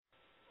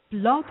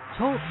Blog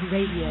Talk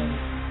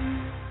Radio.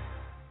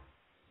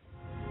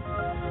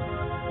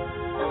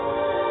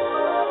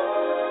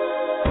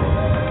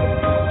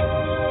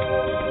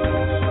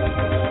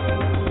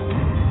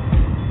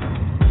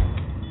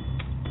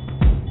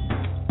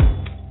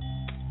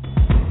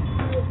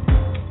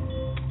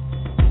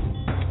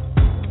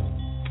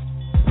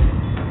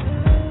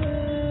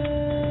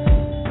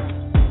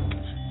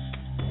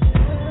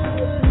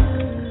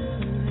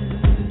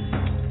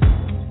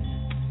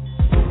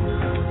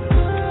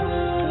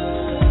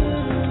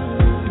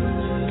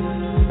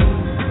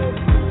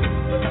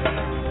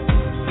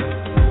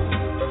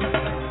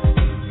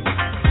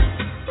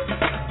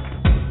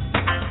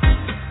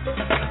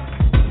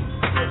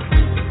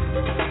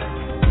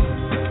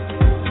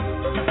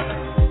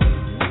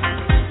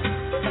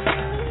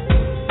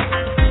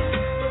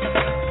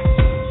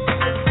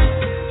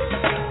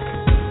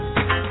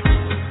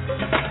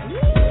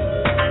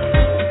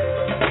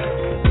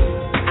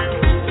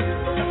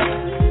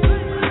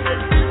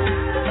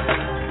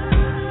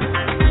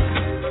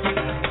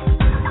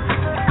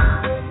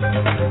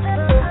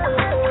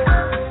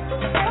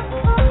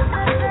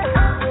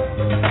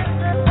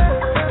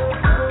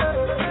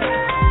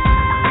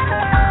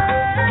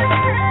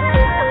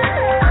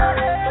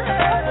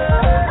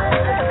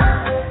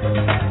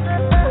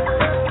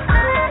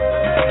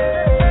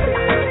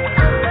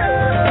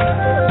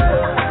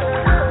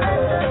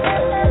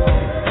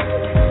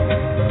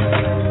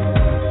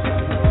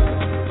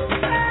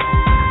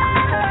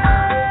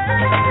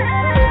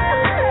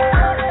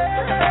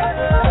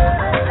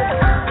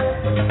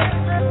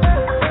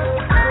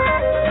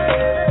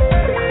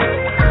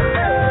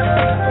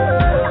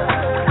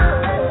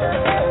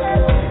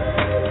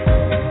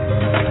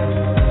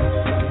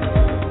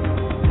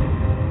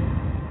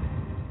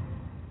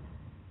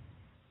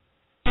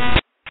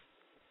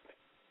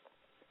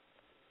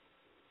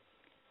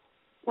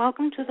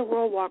 Welcome to the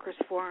World Walkers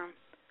Forum.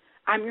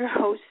 I'm your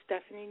host,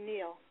 Stephanie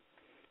Neal,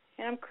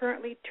 and I'm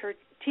currently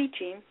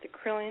teaching the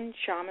Correllian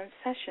Shaman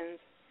Sessions.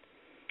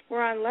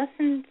 We're on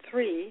Lesson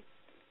 3,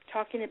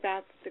 talking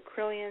about the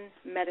Correllian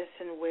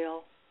Medicine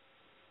Wheel.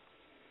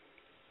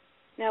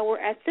 Now we're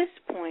at this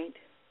point,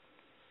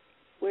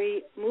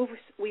 we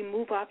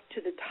move up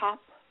to the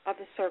top of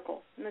the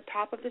circle. In the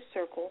top of the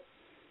circle,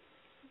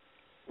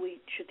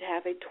 we should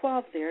have a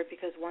 12 there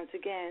because, once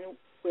again,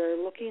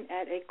 we're looking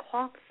at a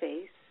clock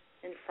face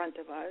in front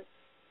of us,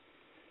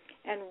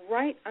 and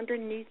right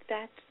underneath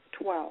that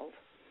 12,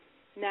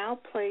 now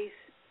place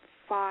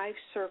 5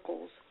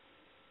 circles,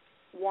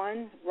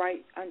 one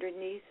right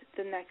underneath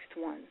the next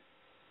one.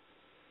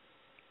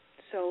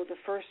 So the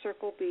first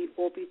circle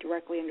will be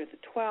directly under the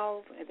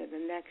 12, and then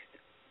the next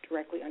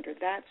directly under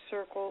that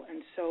circle,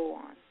 and so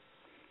on.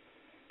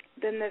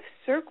 Then the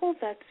circle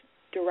that's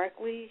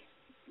directly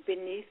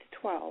beneath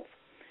 12,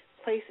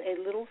 place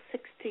a little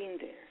 16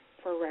 there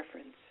for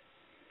reference.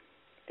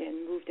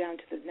 Then move down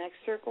to the next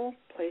circle,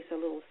 place a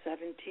little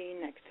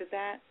 17 next to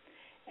that,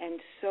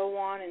 and so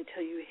on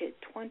until you hit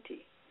 20.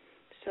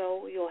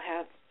 So you'll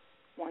have,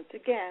 once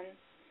again,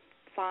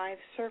 5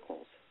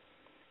 circles.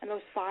 And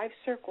those 5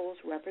 circles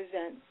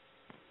represent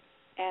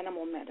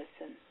animal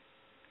medicine.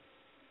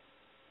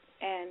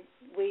 And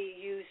we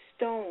use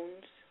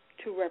stones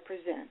to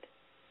represent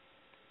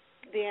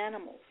the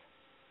animals.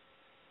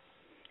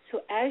 So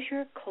as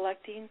you're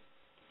collecting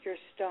your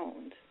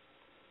stones,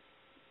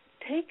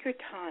 take your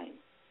time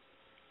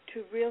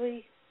to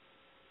really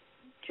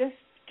just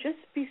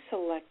be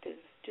selective.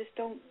 Just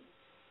don't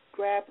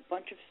grab a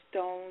bunch of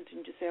stones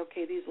and just say,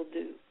 okay, these will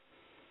do,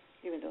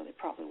 even though they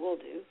probably will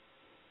do.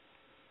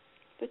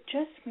 But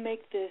just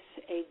make this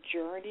a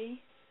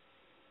journey,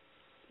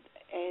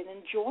 an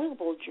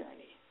enjoyable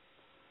journey,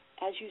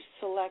 as you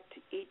select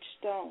each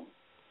stone,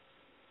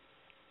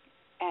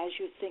 as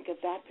you think of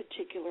that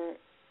particular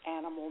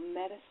animal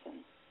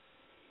medicine.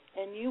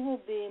 And you will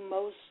be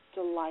most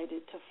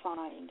delighted to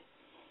find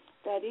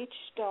that each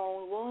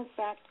stone will in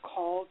fact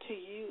call to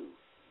you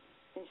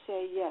and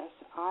say, yes,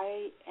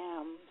 I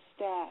am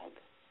Stag,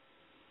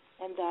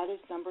 and that is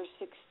number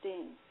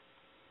 16.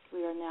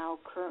 We are now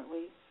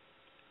currently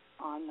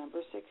on number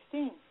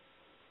 16,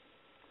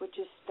 which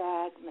is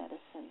Stag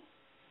medicine.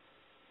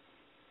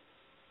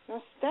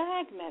 Now,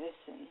 Stag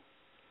medicine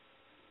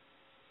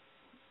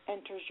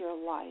enters your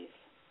life.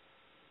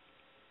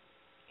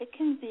 It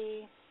can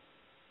be,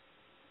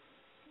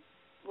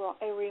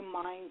 a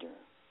reminder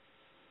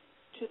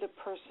to the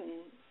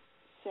person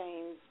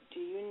saying, do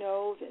you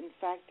know that in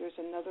fact there's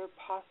another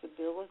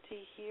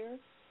possibility here?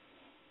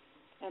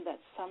 And that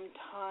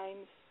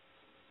sometimes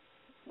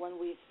when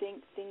we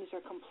think things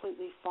are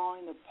completely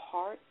falling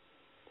apart,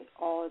 that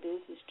all it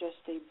is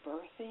just a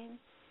birthing,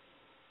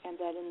 and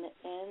that in the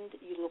end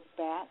you look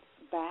back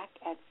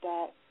at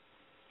that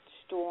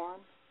storm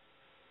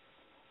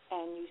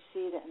and you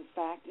see that in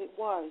fact it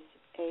was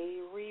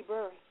a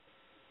rebirth.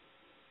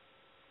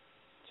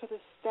 So the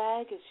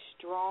Stag is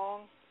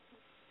strong,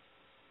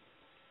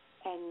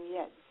 and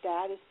yet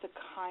that is the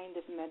kind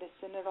of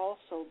medicine it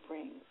also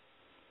brings.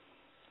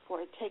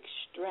 For it takes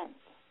strength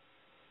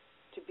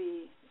to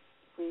be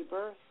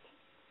rebirthed.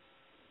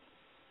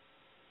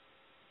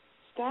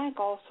 Stag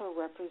also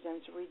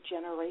represents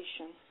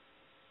regeneration.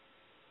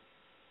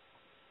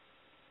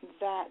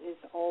 That is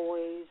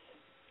always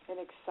an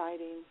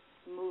exciting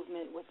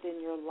movement within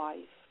your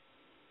life,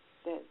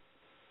 that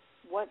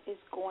what is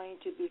going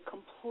to be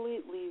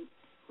completely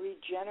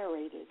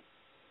regenerated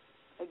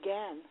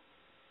again,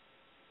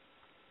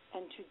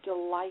 and to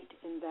delight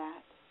in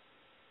that.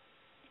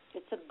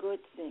 It's a good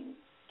thing.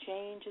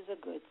 Change is a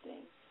good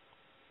thing.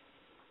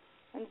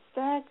 And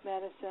Stag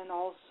medicine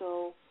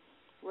also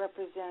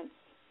represents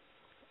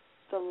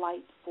the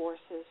light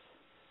forces.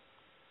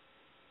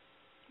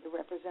 It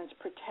represents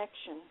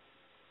protection.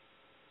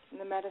 And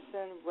the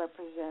medicine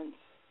represents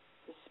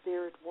the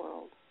spirit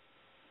world.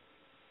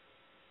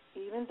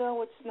 Even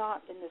though it's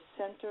not in the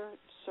center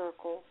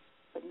circle,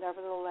 but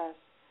nevertheless,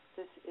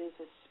 this is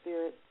a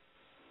spirit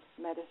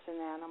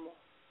medicine animal.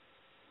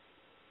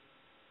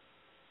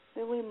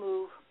 Then we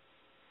move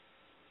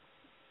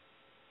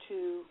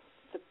to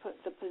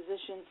the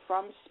position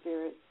from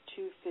spirit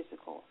to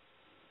physical.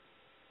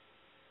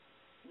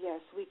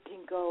 Yes, we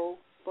can go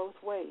both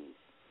ways.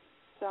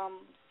 Some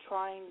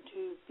trying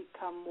to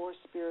become more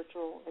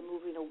spiritual and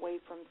moving away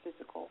from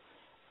physical.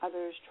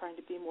 Others trying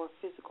to be more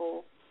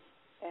physical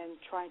and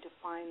trying to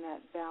find that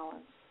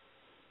balance.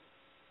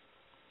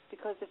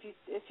 Because if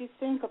you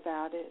think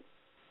about it,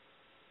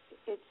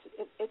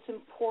 it's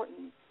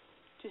important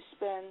to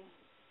spend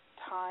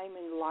time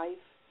in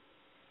life,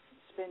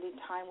 spending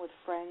time with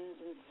friends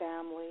and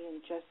family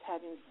and just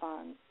having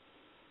fun,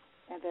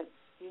 and that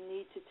you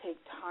need to take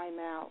time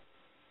out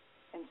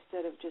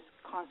instead of just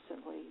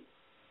constantly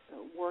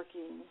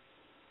working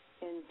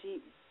in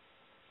deep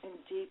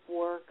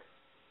work.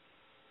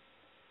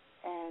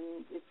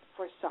 And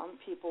for some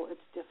people,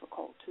 it's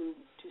difficult to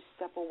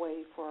step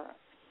away for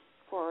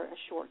a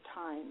short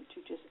time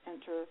to just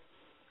enter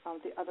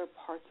the other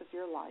parts of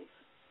your life.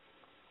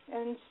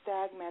 And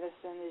Stag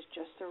medicine is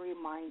just a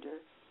reminder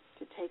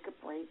to take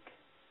a break.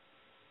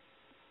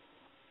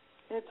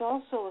 And it's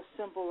also a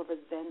symbol of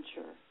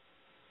adventure.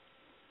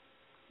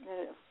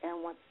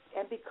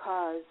 And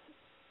because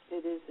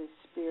it is a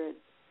spirit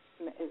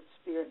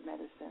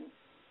medicine,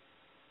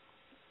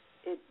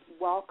 it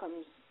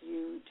welcomes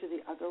you to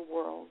the other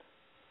world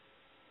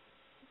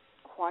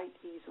quite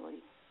easily.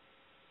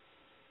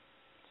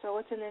 So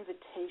it's an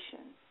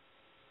invitation,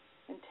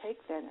 and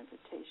take that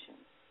invitation.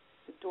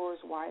 The door is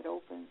wide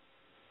open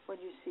when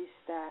you see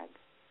Stag.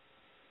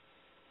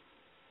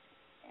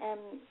 And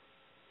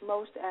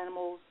most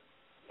animals,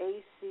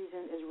 a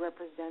season is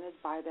represented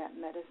by that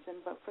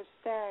medicine, but for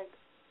Stag,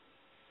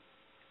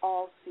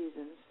 all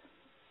seasons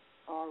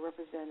are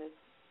represented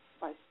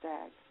by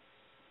Stag.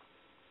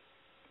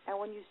 And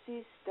when you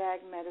see Stag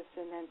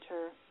medicine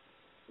enter,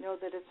 know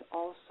that it's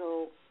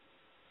also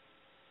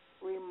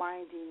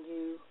reminding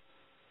you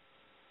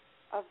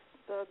of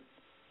the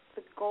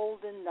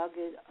golden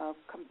nugget of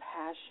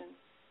compassion.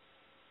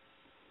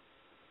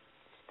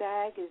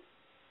 Stag is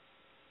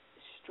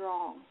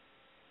strong,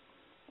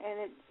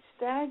 and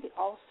Stag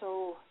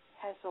also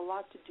has a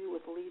lot to do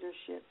with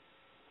leadership,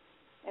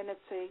 and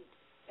it's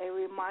a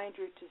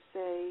reminder to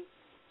say,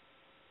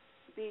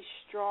 be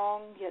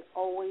strong yet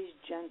always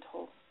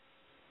gentle.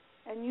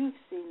 And you've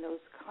seen those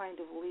kind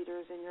of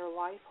leaders in your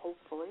life,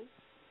 hopefully,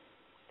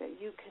 that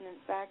you can in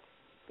fact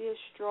be a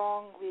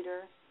strong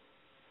leader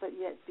but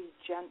yet be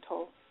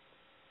gentle,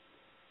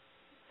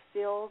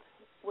 filled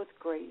with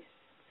grace.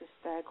 The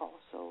Stag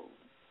also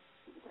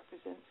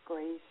represents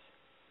grace.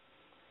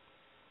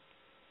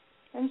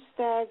 And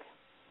Stag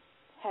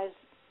has,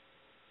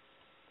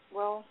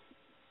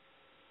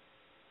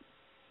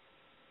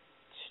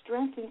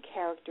 strength in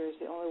character is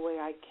the only way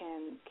I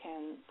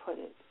can put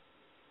it.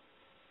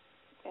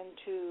 And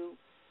to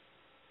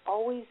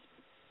always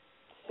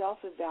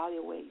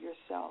self-evaluate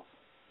yourself.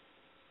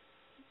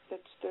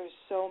 There's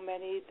so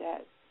many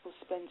that will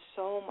spend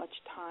so much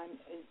time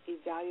in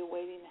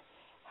evaluating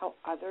how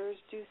others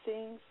do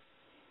things,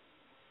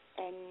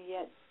 and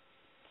yet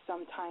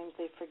sometimes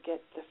they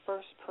forget the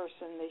first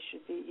person they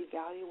should be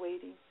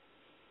evaluating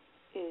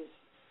is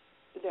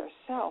their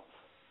self,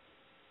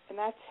 and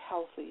that's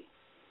healthy.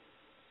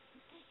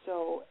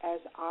 So as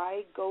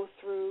I go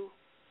through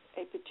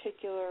a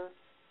particular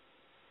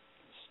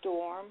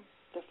storm,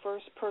 the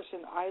first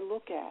person I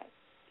look at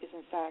is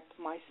in fact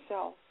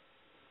myself.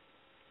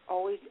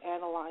 Always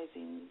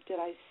analyzing, did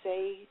I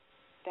say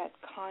that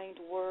kind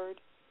word?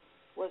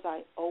 Was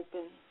I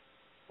open?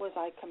 Was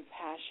I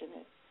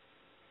compassionate?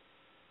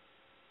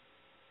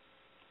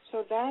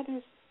 So that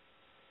is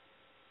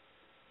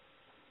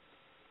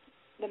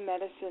the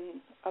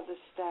medicine of the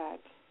Stag.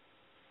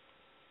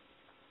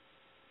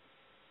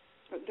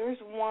 But there's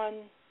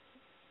one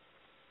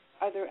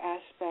other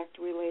aspect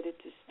related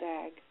to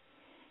Stag,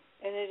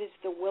 and it is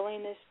the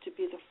willingness to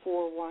be the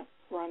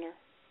forerunner.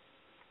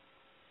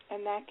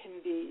 And that can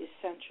be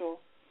essential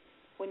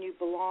when you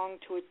belong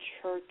to a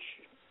church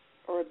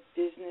or a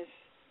business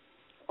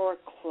or a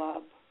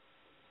club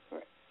or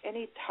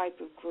any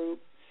type of group.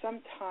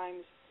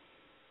 Sometimes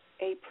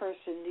a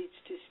person needs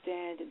to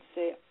stand and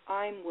say,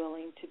 I'm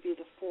willing to be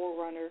the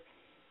forerunner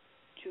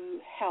to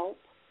help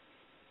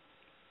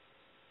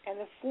And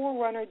the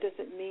forerunner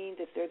doesn't mean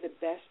that they're the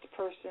best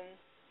person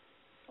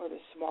or the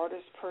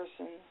smartest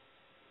person.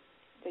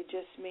 They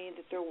just mean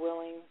that they're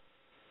willing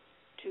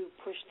to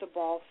push the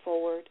ball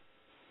forward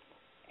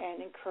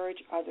and encourage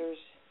others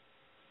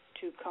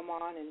to come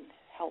on and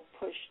help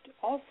push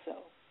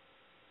also.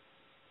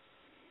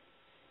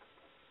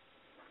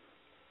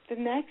 The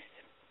next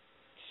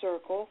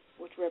circle,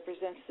 which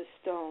represents the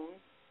stone,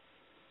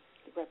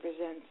 that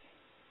represents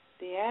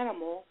the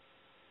animal,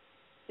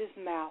 is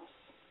mouse.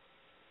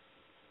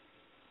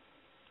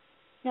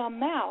 Now,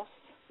 mouse,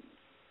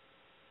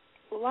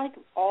 like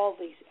all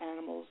these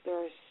animals, there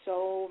are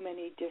so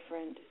many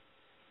different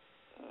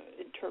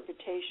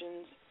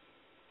interpretations,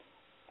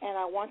 and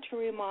I want to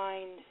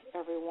remind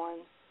everyone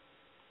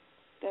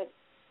that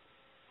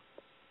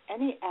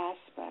any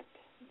aspect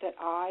that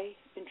I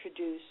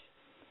introduce,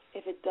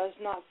 if it does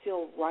not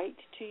feel right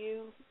to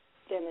you,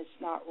 then it's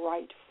not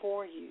right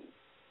for you.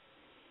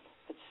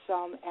 But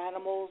some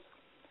animals,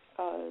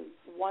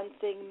 one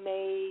thing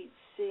may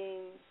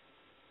seem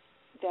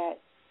that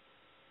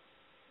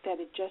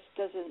it just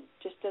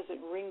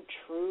doesn't ring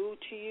true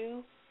to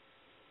you,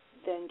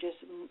 then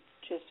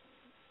just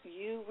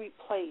you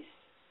replace,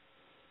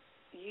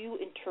 you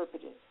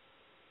interpret it.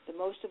 The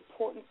most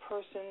important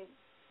person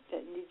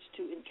that needs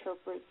to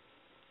interpret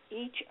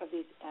each of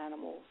these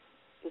animals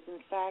is in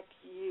fact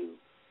you.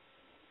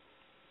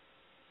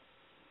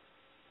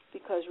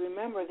 Because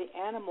remember, the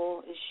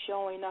animal is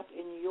showing up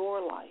in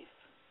your life.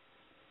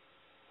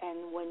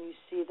 And when you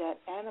see that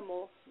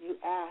animal, you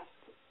ask,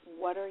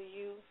 what are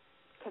you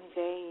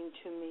conveying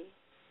to me?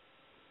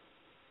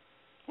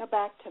 Now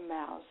back to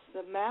mouse.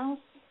 The mouse,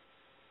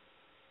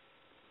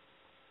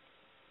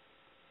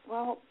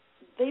 well,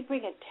 they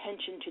bring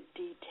attention to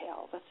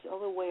detail. That's the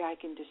only way I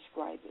can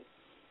describe it.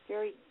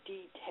 Very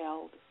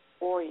detailed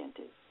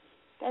oriented.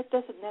 That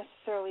doesn't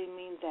necessarily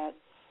mean that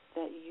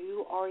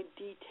you are a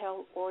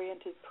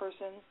detail-oriented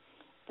person,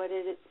 but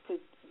it could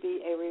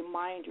be a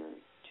reminder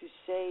to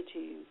say to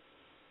you,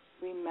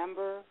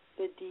 remember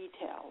the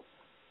details.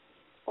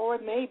 Or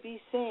it may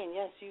be saying,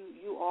 yes,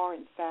 you are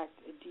in fact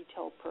a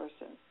detailed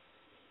person.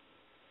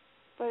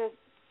 But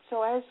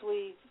so as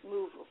we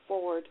move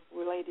forward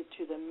related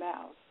to the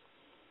mouse,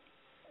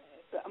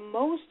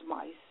 most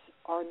mice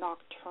are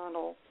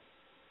nocturnal,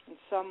 and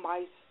some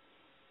mice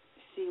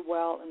see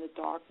well in the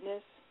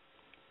darkness,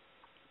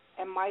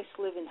 and mice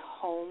live in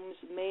homes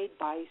made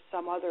by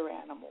some other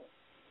animal.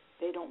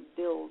 They don't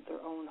build their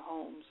own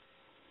homes.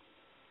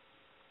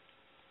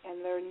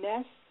 And their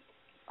nests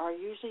are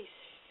usually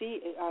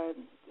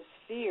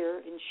sphere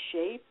in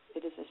shape.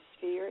 It is a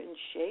sphere in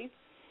shape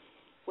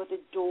with a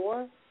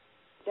door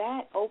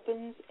that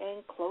opens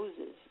and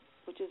closes,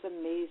 which is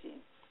amazing.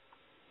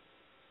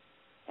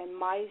 And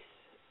mice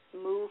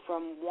move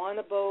from one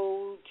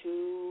abode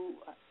to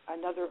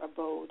another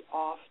abode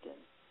often,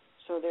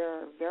 so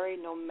they're very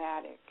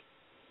nomadic.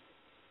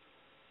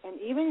 And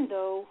even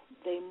though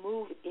they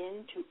move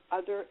into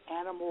other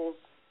animals'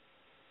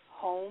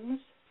 homes,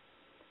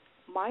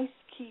 mice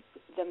keep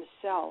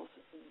themselves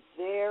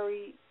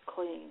very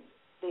clean.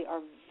 They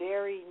are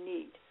very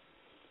neat,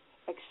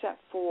 except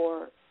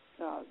for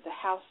the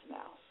house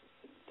mouse.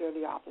 They're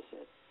the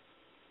opposite.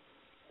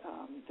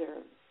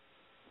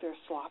 They're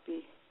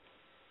sloppy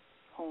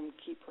home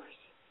keepers.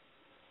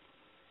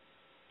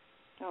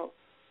 Now,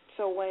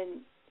 so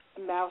when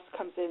a mouse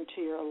comes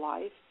into your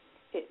life,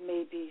 it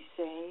may be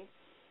saying,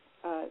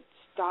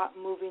 stop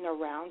moving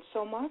around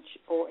so much,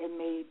 or it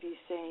may be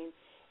saying,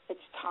 it's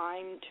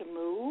time to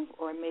move,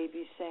 or it may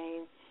be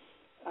saying,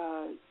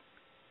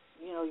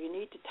 you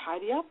need to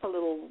tidy up a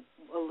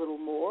little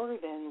more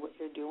than what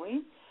you're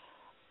doing.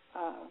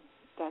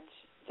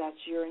 That's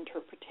your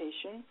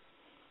interpretation.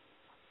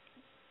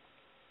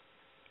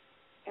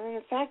 And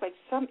in fact, like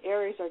some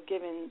areas are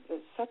given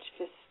such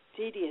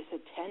fastidious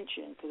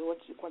attention, because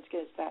once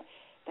again, it's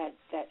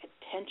that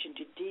attention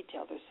to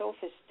detail. They're so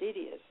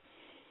fastidious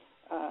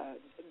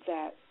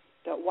that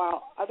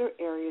while other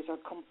areas are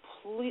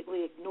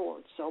completely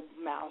ignored. So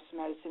mouse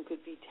medicine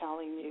could be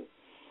telling you,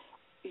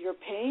 you're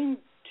paying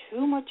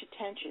too much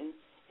attention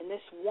in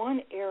this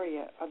one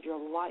area of your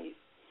life,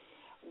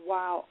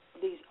 while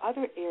these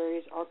other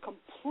areas are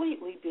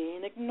completely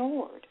being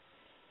ignored.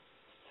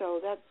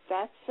 So that's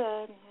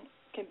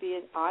can be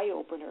an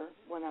eye-opener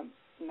when a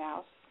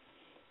mouse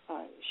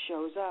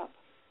shows up.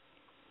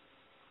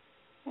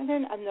 And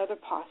then another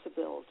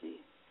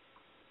possibility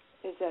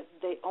is that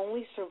they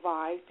only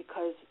survive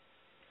because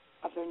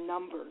of their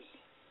numbers.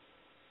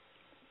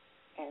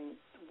 And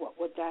what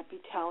would that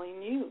be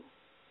telling you?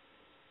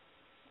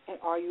 And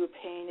are you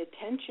paying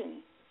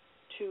attention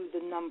to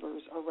the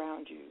numbers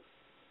around you?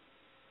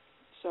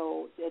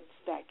 So it's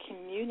that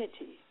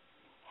community.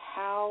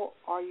 How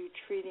are you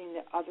treating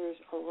the others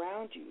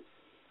around you?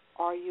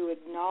 Are you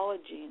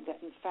acknowledging that,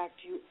 in fact,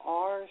 you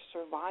are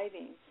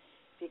surviving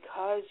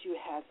because you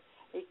have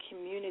a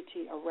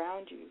community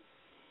around you?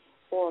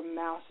 Or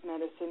mouse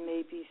medicine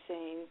may be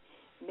saying,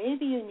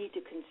 maybe you need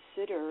to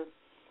consider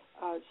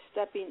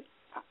stepping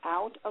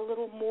out a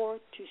little more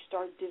to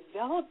start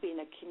developing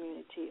a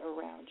community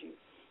around you,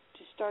 to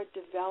to start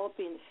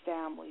developing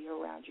family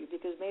around you,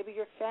 because maybe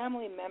your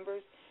family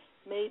members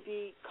may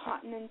be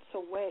continents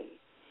away,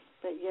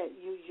 but yet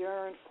you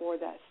yearn for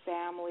that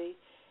family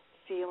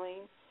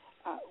feeling.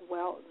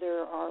 Well,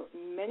 there are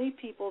many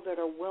people that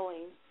are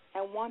willing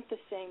and want the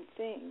same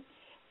thing,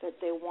 that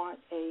they want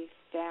a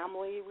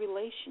family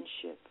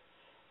relationship,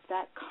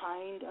 that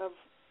kind of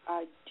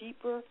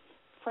deeper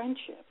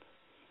friendship.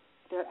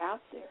 They're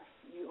out there.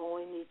 You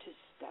only need to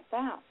step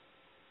out.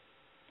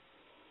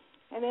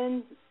 And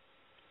then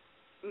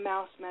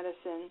mouse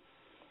medicine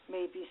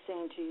may be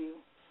saying to you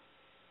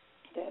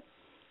that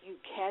you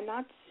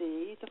cannot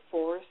see the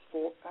forest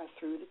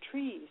through the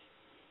trees.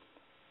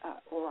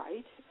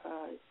 Right?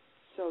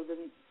 So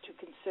then to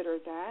consider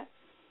that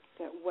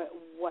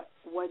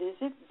what is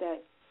it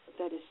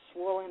that is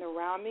swirling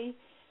around me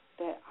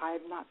that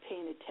I'm not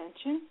paying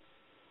attention,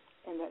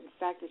 and that in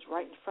fact it's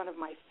right in front of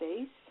my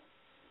face.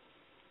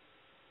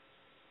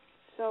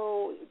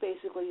 So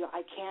basically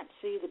I can't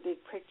see the big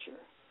picture.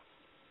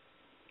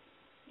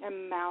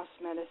 And mouse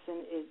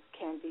medicine, it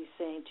can be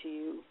saying to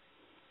you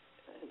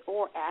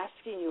or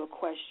asking you a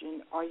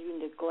question: are you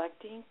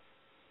neglecting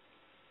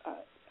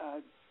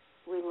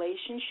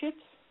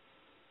relationships?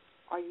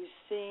 Are you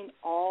seeing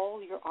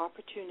all your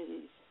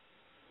opportunities?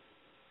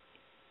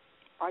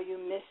 Are you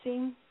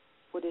missing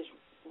what is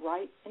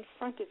right in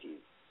front of you?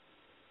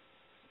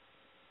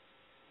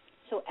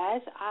 So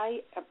as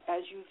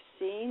you've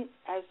seen,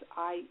 as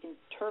I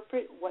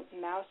interpret what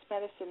mouse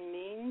medicine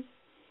means,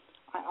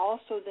 I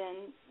also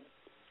then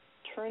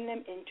turn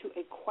them into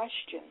a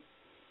question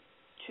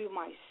to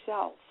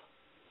myself.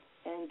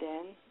 And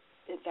then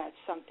if that's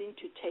something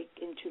to take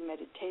into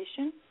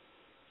meditation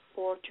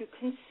or to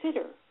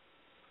consider,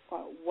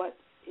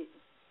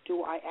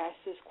 do I ask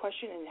this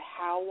question, and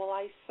how will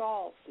I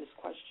solve this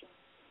question?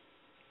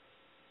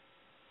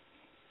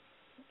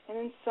 And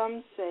then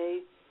some say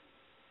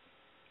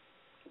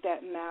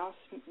that mouse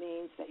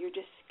means that you're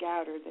just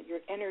scattered, that your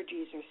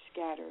energies are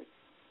scattered,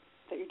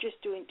 that you're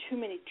just doing too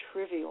many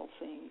trivial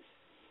things,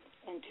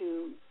 and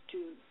to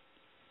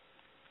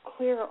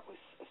clear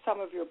some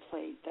of your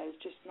plate that's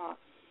just not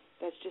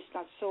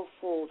so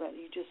full that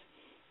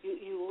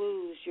you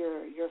lose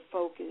your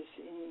focus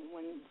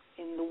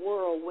in the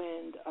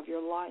whirlwind of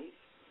your life,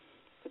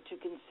 but to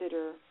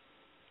consider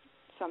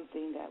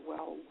something that,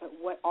 well,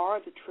 what are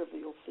the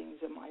trivial things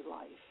in my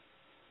life?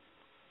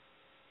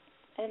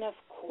 And of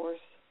course,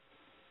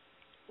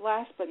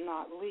 last but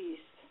not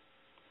least,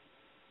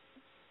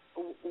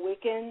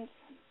 Wiccans,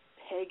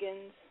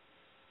 pagans,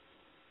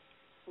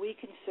 we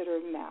consider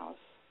mouse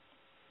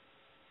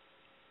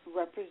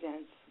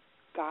represents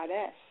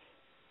goddess.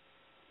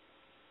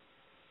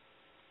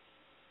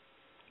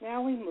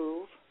 Now we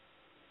move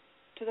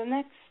to the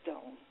next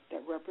stone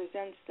that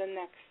represents the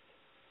next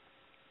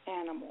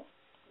animal,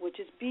 which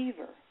is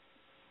beaver.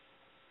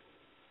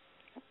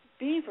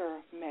 Beaver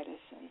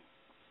medicine.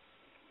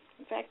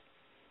 In fact,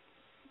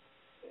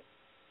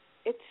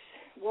 it's,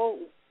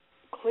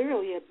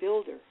 clearly a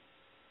builder.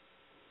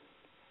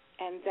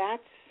 And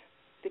that's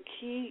the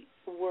key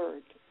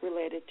word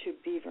related to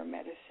beaver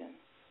medicine,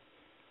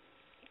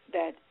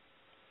 that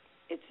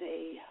it's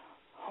a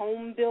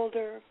home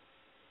builder,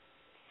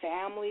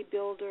 family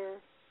builder,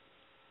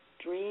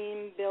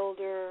 dream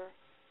builder,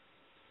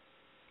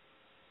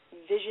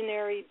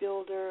 visionary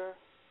builder,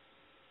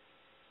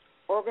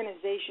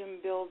 organization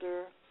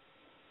builder,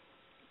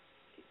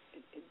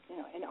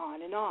 and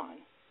on and on.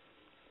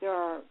 There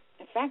are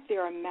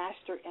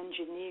master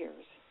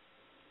engineers,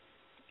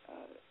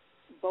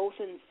 both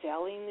in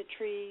felling the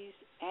trees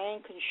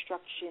and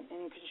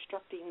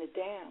constructing the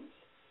dams.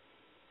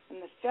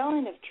 And the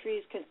felling of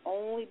trees can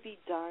only be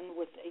done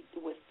with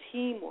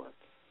teamwork,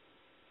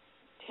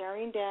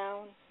 tearing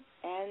down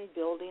and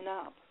building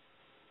up.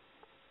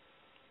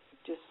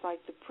 Just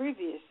like the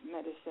previous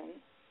medicine,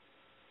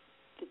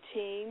 the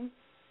team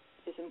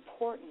is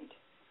important.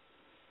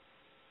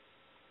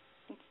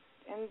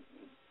 And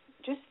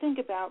just think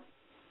about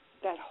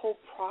that whole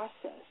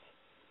process,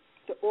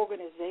 the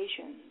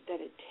organization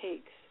that it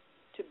takes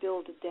to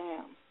build a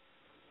dam,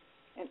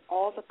 and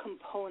all the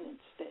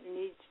components that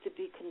needs to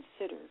be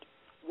considered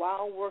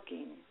while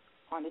working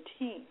on a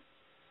team.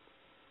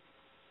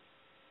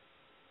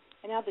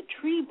 And now the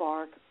tree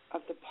bark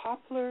of the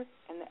poplar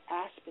and the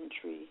aspen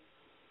tree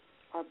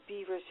are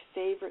beaver's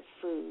favorite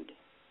food.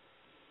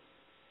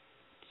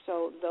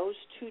 So those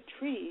two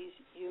trees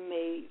you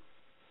may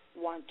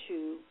want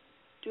to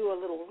do a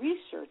little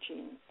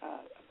researching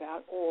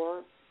about,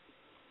 or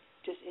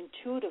just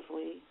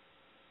intuitively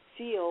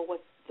feel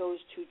what those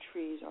two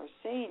trees are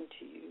saying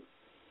to you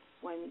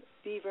when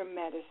beaver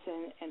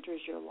medicine enters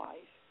your life.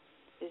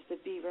 Is the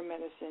beaver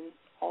medicine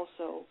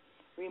also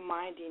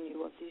reminding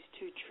you of these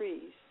two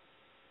trees?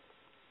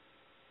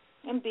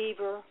 And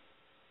beaver,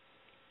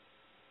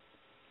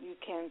 you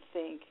can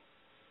think,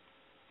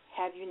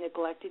 have you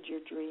neglected your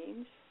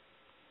dreams?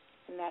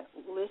 And that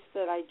list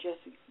that I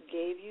just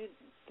gave you,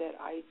 that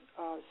I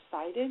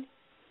cited,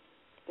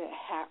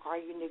 are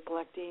you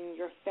neglecting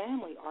your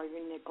family? Are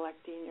you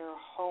neglecting your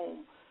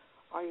home?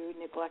 Are you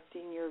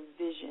neglecting your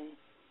vision?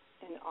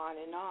 and on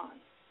and on.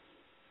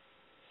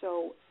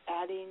 So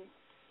adding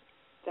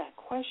that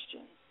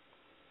question,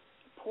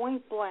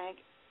 point blank,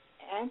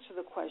 answer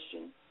the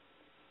question,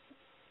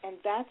 and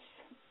that's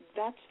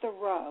the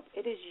rub.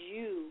 It is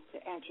you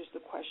that answers the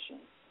question.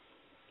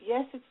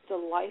 Yes, it's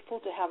delightful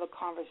to have a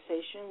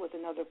conversation with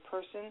another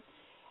person,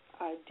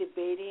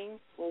 debating,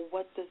 well,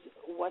 what does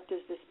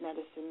this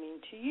medicine mean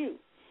to you?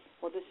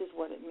 Well, this is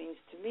what it means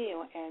to me,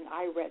 and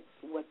I read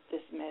what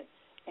this meant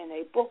in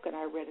a book, and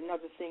I read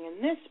another thing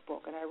in this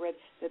book, and I read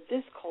that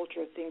this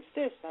culture thinks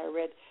this, and I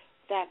read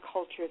that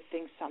culture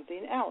thinks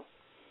something else.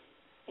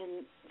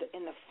 In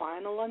the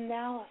final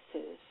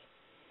analysis,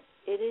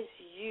 it is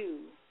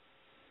you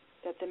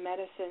that the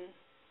medicine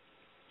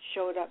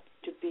showed up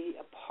to be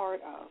a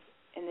part of,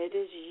 and it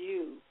is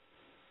you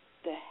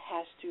that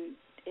has to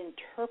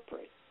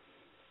interpret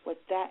what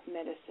that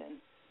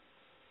medicine,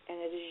 and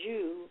it is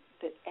you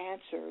that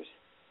answers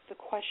the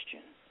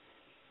question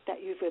that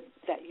you've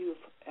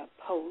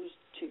posed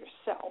to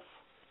yourself.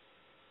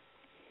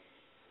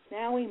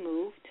 Now we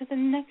move to the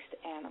next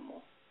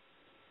animal,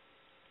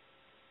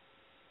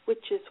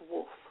 which is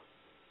wolf.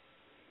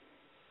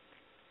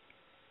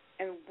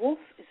 And wolf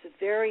is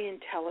very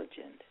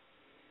intelligent.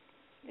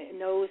 It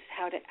knows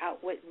how to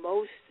outwit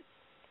most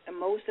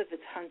of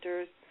its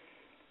hunters,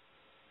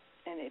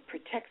 and it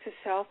protects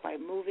itself by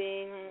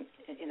moving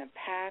in a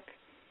pack.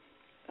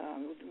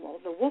 Well,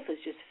 the wolf is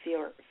just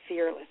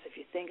fearless if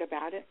you think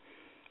about it.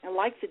 And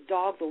like the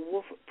dog, the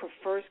wolf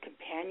prefers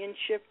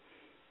companionship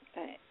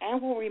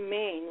and will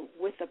remain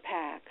with the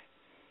pack.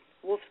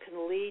 Wolves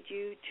can lead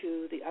you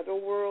to the other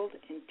world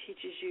and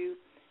teaches you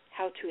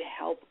how to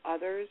help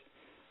others.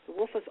 The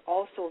wolf is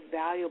also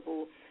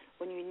valuable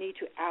when you need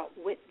to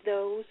outwit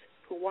those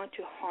who want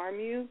to harm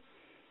you,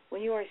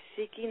 when you are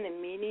seeking the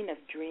meaning of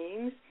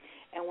dreams,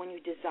 and when you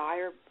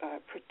desire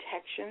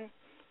protection.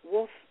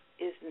 Wolf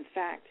is, in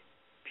fact,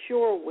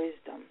 pure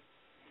wisdom.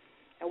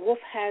 And wolf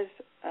has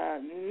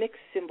mixed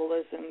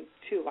symbolism,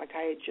 too, like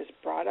I had just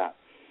brought up.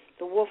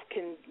 The wolf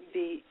can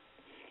be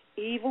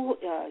evil,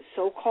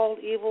 so-called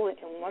evil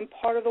in one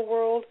part of the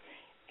world,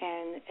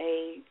 and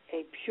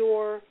a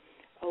pure,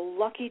 a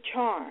lucky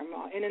charm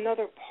in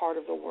another part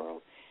of the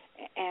world.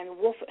 And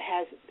wolf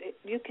has,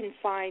 you can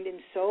find in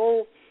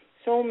so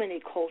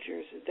many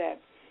cultures that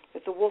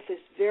the wolf is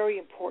very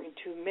important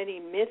to many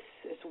myths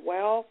as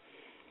well.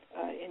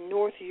 In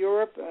North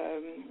Europe,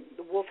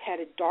 the wolf had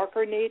a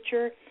darker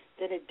nature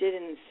than it did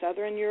in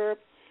Southern Europe.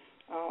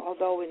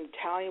 Although in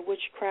Italian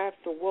witchcraft,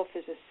 the wolf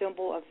is a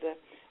symbol of the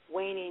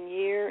waning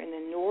year. In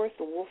the North,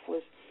 the wolf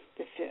was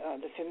the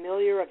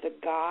familiar of the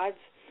gods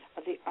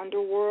of the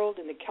underworld.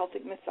 In the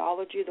Celtic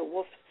mythology, the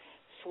wolf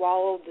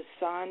swallowed the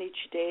sun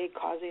each day,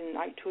 causing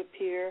night to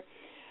appear.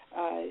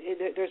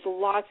 There's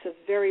lots of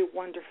very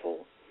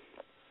wonderful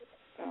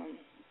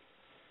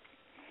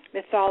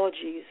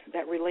mythologies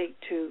that relate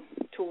to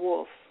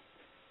wolf.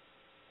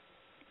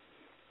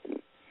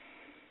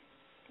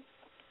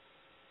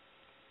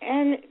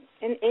 And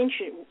in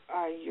ancient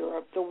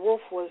Europe, the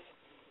wolf was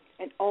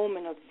an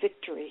omen of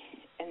victory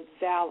and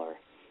valor.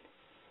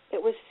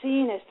 It was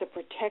seen as the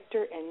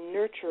protector and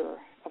nurturer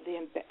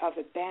of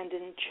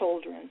abandoned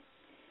children,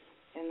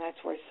 and that's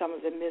where some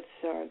of the myths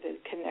are that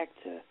connect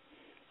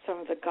some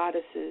of the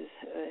goddesses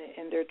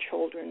and their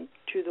children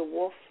to the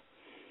wolf.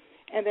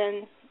 And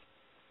then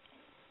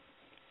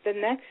the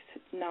next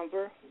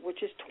number,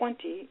 which is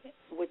 20,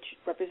 which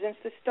represents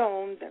the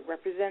stone that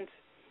represents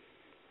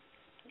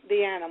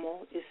the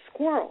animal, is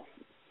squirrel.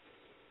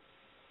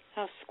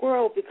 Now,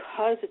 squirrel,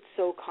 because it's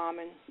so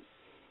common,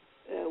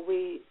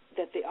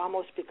 that they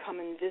almost become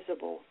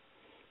invisible.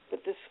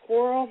 But the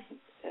squirrel,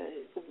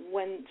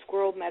 when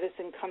squirrel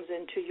medicine comes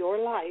into your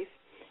life,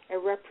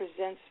 it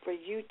represents for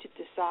you to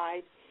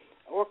decide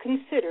or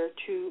consider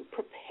to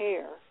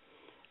prepare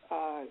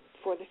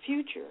for the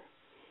future.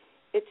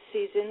 Its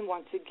season,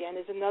 once again,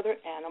 is another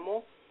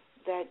animal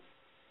that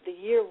the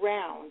year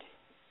round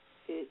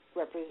it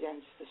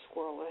represents the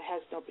squirrel. It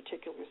has no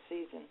particular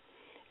season.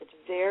 It's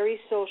very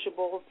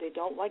sociable. They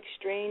don't like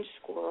strange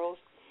squirrels.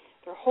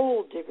 They're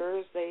hole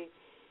diggers. They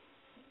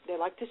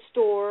like to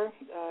store.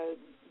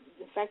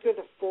 In fact, they're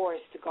the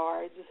forest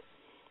guards.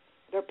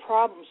 They're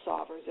problem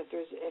solvers.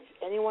 If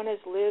anyone has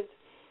lived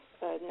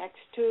next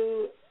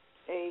to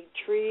a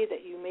tree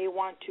that you may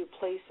want to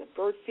place a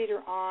bird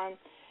feeder on,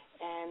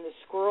 and the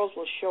squirrels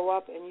will show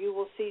up, and you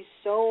will see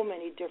so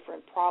many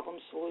different problem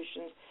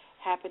solutions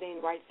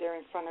happening right there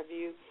in front of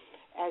you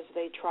as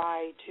they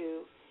try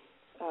to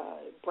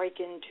break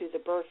into the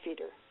bird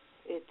feeder.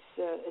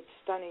 It's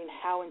stunning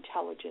how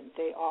intelligent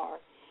they are,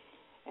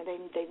 and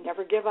they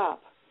never give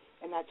up,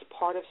 and that's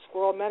part of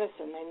squirrel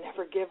medicine. They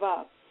never give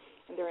up,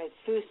 and they're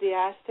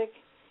enthusiastic.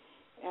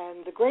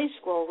 And the gray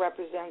squirrel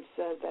represents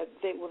that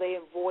they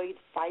avoid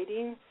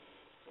fighting,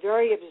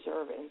 very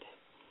observant.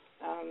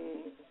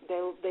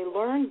 They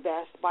learn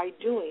best by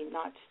doing,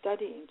 not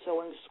studying. So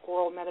when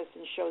squirrel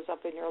medicine shows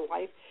up in your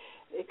life,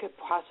 it could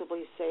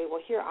possibly say,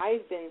 well, here,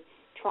 I've been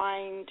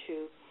trying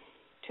to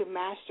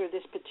master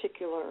this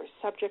particular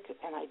subject,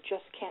 and I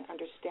just can't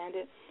understand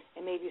it.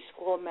 and maybe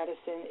squirrel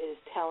medicine is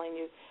telling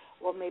you,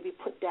 well, maybe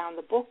put down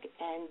the book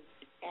and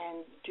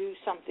do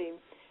something,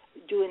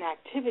 do an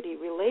activity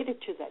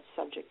related to that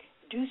subject.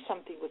 Do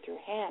something with your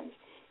hands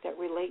that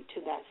relate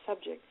to that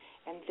subject,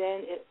 and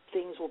then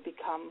things will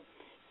become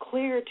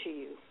clear to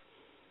you.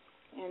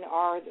 And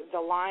are the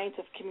lines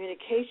of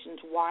communications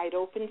wide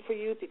open for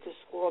you? Because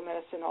squirrel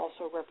medicine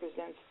also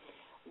represents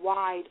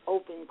wide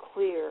open,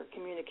 clear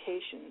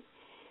communication.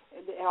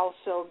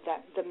 Also,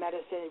 that the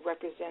medicine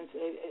represents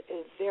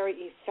a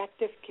very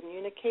effective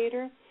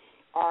communicator.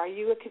 Are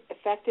you an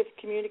effective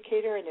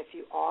communicator? And if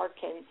you are,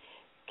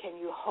 can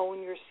you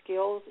hone your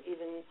skills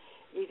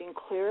even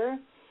clearer?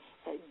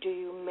 Do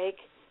you make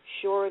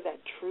sure that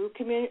true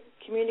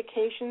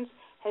communications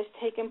has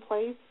taken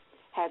place?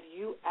 Have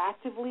you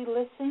actively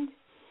listened?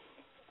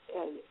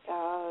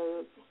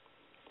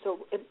 So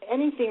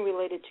anything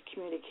related to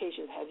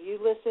communications, have you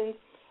listened?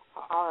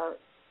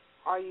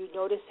 Are you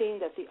noticing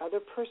that the other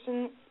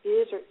person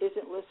is or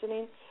isn't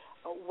listening?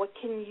 What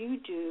can you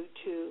do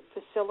to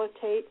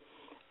facilitate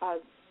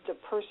the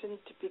person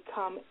to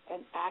become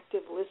an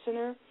active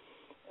listener?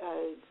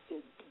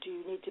 Do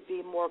you need to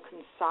be more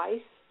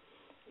concise?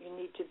 You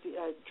need to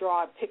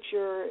draw a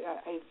picture,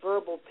 a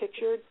verbal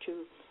picture,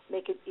 to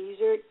make it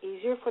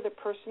easier for the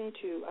person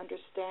to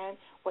understand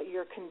what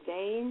you're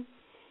conveying.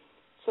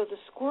 So the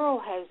squirrel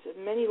has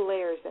many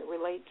layers that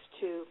relates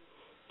to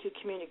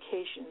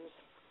communications.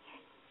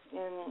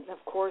 And,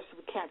 of course,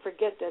 we can't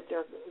forget that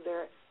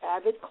they're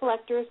avid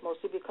collectors,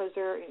 mostly because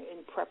they're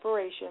in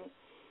preparation,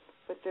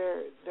 but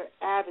they're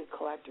avid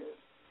collectors.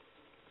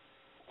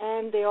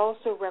 And they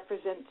also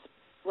represent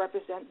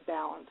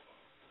balance.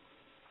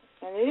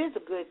 And it is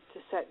good to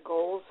set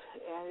goals,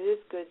 and it is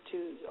good to,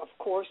 of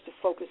course, to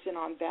focus in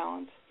on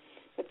balance.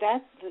 But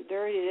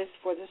there it is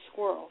for the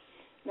squirrel.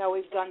 Now,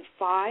 we've done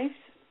 5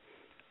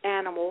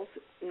 animals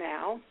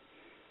now,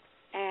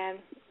 and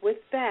with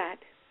that,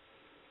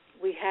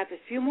 we have a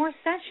few more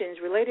sessions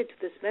related to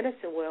this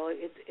medicine wheel.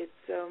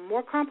 It's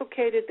more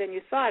complicated than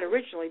you thought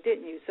originally,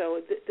 didn't you? So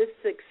this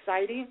is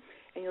exciting,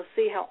 and you'll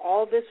see how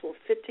all this will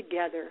fit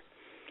together.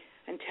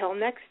 Until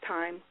next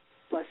time,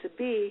 blessed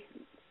be.